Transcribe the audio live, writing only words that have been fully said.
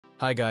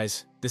Hi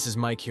guys, this is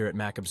Mike here at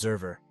Mac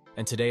Observer,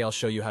 and today I'll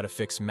show you how to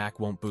fix Mac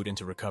won't boot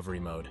into recovery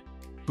mode.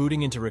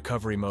 Booting into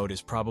recovery mode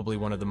is probably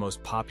one of the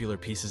most popular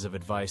pieces of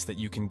advice that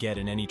you can get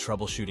in any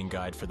troubleshooting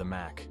guide for the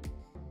Mac.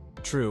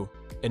 True,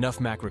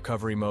 enough Mac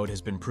recovery mode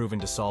has been proven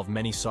to solve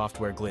many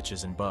software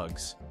glitches and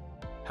bugs.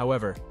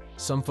 However,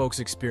 some folks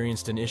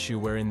experienced an issue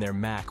wherein their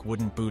Mac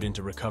wouldn't boot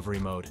into recovery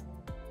mode.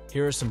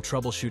 Here are some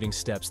troubleshooting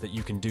steps that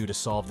you can do to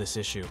solve this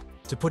issue.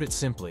 To put it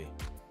simply,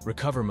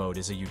 Recover Mode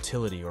is a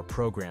utility or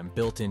program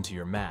built into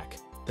your Mac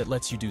that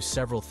lets you do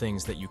several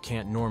things that you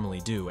can't normally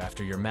do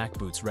after your Mac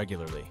boots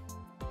regularly.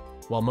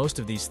 While most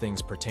of these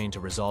things pertain to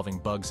resolving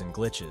bugs and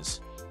glitches,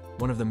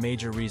 one of the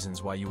major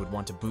reasons why you would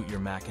want to boot your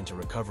Mac into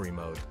recovery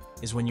mode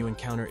is when you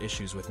encounter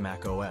issues with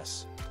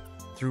macOS.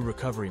 Through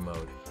recovery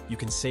mode, you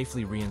can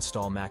safely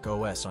reinstall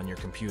macOS on your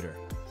computer.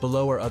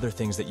 Below are other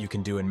things that you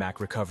can do in Mac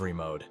recovery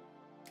mode.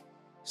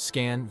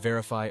 Scan,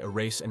 verify,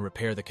 erase, and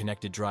repair the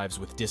connected drives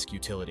with disk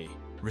utility.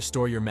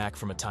 Restore your Mac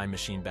from a time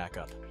machine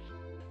backup.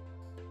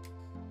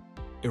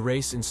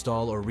 Erase,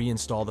 install, or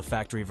reinstall the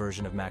factory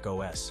version of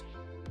macOS.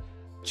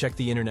 Check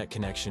the internet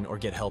connection or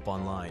get help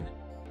online.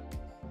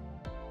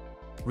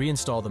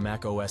 Reinstall the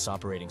macOS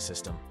operating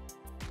system.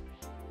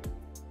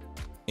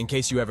 In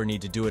case you ever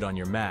need to do it on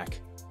your Mac,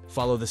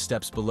 follow the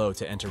steps below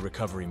to enter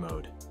recovery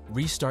mode.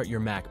 Restart your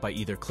Mac by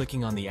either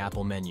clicking on the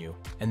Apple menu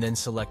and then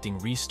selecting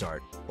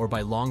Restart, or by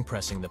long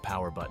pressing the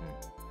power button.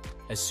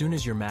 As soon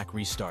as your Mac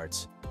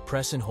restarts,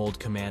 press and hold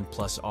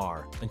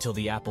Command+R until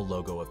the Apple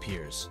logo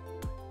appears.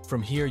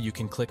 From here, you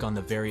can click on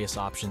the various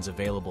options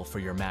available for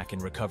your Mac in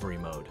recovery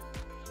mode.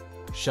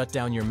 Shut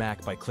down your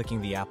Mac by clicking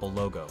the Apple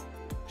logo.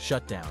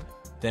 Shut down,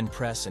 then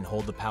press and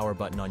hold the power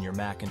button on your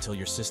Mac until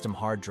your system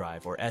hard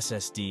drive or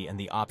SSD and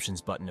the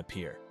Options button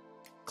appear.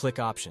 Click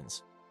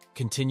Options.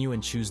 Continue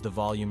and choose the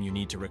volume you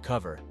need to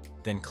recover,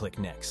 then click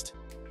Next.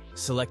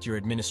 Select your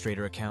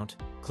administrator account,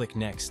 click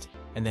Next,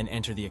 and then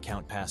enter the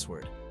account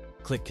password.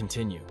 Click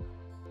Continue.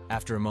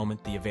 After a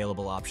moment, the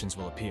available options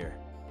will appear.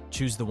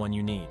 Choose the one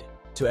you need.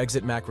 To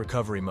exit Mac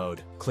recovery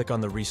mode, click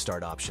on the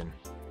Restart option.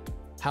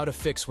 How to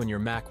fix when your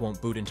Mac won't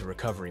boot into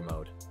recovery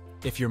mode.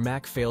 If your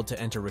Mac failed to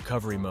enter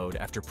recovery mode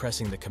after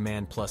pressing the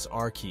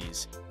Command+R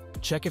keys,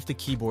 check if the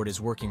keyboard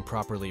is working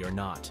properly or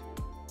not.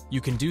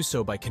 You can do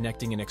so by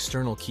connecting an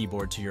external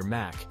keyboard to your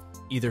Mac,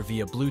 either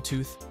via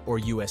Bluetooth or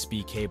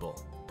USB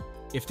cable.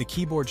 If the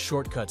keyboard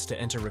shortcuts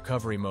to enter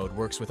recovery mode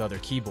works with other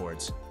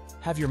keyboards,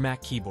 have your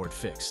Mac keyboard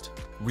fixed.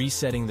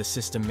 Resetting the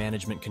System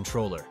Management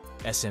Controller,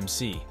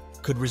 SMC,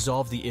 could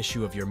resolve the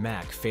issue of your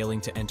Mac failing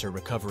to enter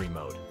recovery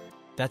mode.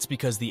 That's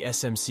because the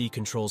SMC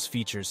controls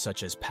features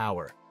such as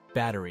power,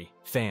 battery,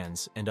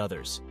 fans, and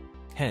others.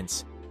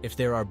 Hence, if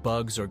there are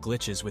bugs or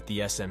glitches with the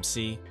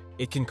SMC,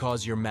 it can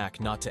cause your Mac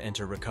not to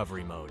enter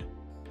recovery mode.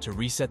 To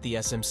reset the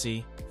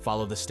SMC,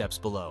 follow the steps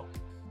below.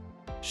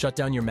 Shut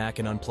down your Mac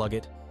and unplug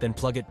it, then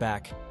plug it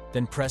back,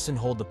 then press and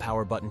hold the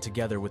power button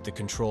together with the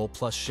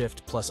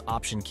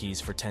Control+Shift+Option keys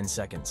for 10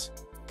 seconds.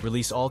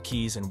 Release all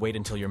keys and wait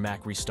until your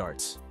Mac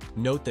restarts.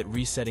 Note that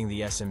resetting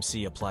the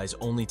SMC applies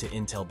only to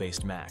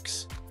Intel-based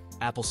Macs.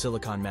 Apple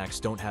Silicon Macs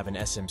don't have an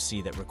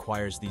SMC that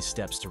requires these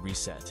steps to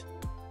reset.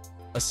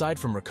 Aside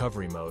from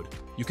recovery mode,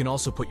 you can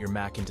also put your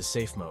Mac into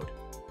safe mode.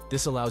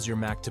 This allows your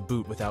Mac to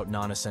boot without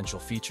non-essential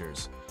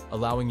features,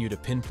 allowing you to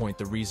pinpoint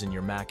the reason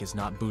your Mac is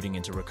not booting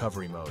into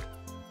recovery mode.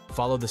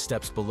 Follow the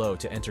steps below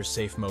to enter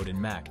safe mode in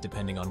Mac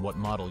depending on what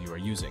model you are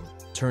using.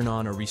 Turn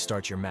on or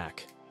restart your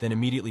Mac, then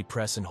immediately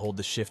press and hold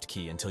the Shift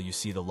key until you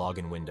see the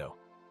login window.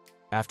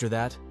 After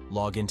that,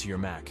 log into your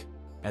Mac.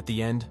 At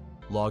the end,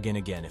 log in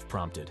again if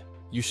prompted.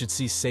 You should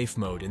see safe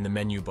mode in the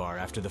menu bar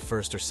after the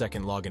first or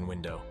second login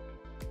window.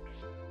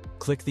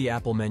 Click the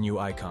Apple menu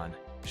icon,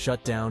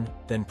 shut down,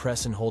 then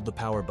press and hold the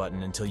power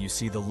button until you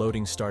see the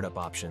loading startup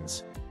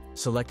options.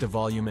 Select a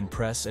volume and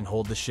press and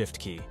hold the Shift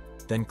key,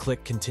 then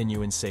click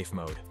Continue in safe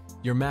mode.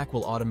 Your Mac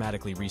will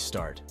automatically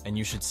restart, and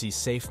you should see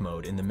safe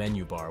mode in the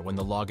menu bar when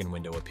the login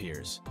window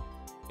appears.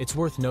 It's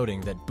worth noting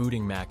that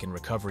booting Mac in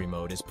recovery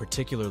mode is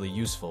particularly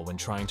useful when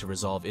trying to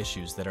resolve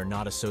issues that are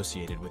not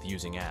associated with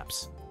using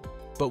apps.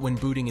 But when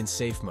booting in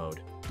safe mode,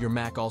 your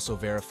Mac also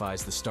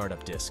verifies the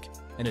startup disk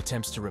and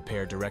attempts to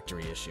repair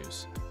directory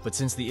issues. But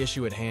since the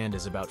issue at hand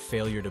is about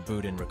failure to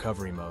boot in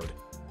recovery mode,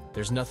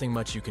 there's nothing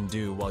much you can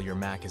do while your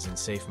Mac is in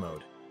safe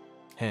mode.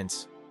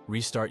 Hence,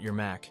 restart your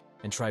Mac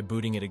and try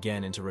booting it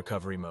again into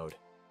recovery mode.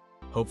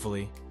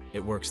 Hopefully,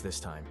 it works this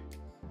time.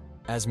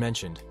 As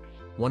mentioned,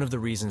 one of the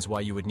reasons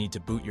why you would need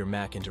to boot your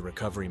Mac into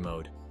recovery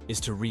mode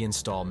is to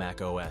reinstall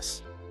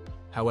macOS.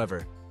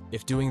 However,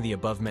 if doing the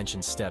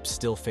above-mentioned steps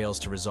still fails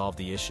to resolve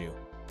the issue,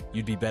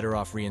 you'd be better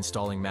off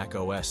reinstalling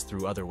macOS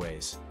through other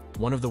ways.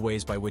 One of the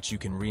ways by which you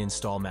can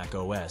reinstall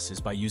macOS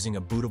is by using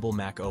a bootable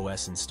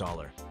macOS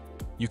installer.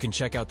 You can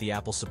check out the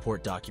Apple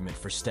support document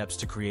for steps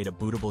to create a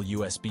bootable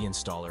USB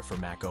installer for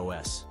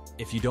macOS.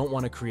 If you don't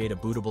want to create a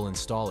bootable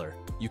installer,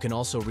 you can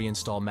also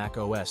reinstall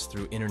macOS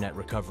through Internet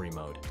Recovery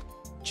Mode.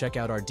 Check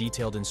out our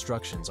detailed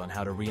instructions on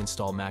how to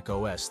reinstall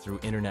macOS through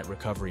Internet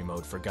Recovery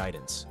Mode for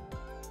guidance.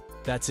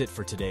 That's it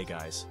for today,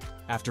 guys.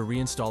 After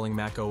reinstalling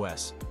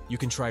macOS, you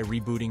can try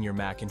rebooting your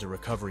Mac into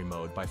recovery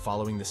mode by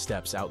following the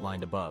steps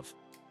outlined above.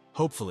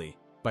 Hopefully,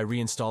 by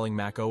reinstalling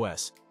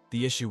macOS,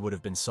 the issue would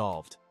have been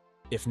solved.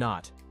 If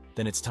not,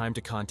 then it's time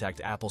to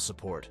contact Apple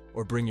support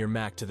or bring your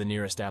Mac to the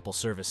nearest Apple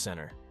Service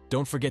Center.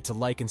 Don't forget to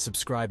like and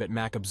subscribe at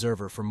Mac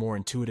Observer for more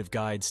intuitive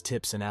guides,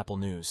 tips, and Apple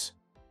news.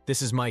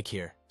 This is Mike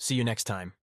here. See you next time.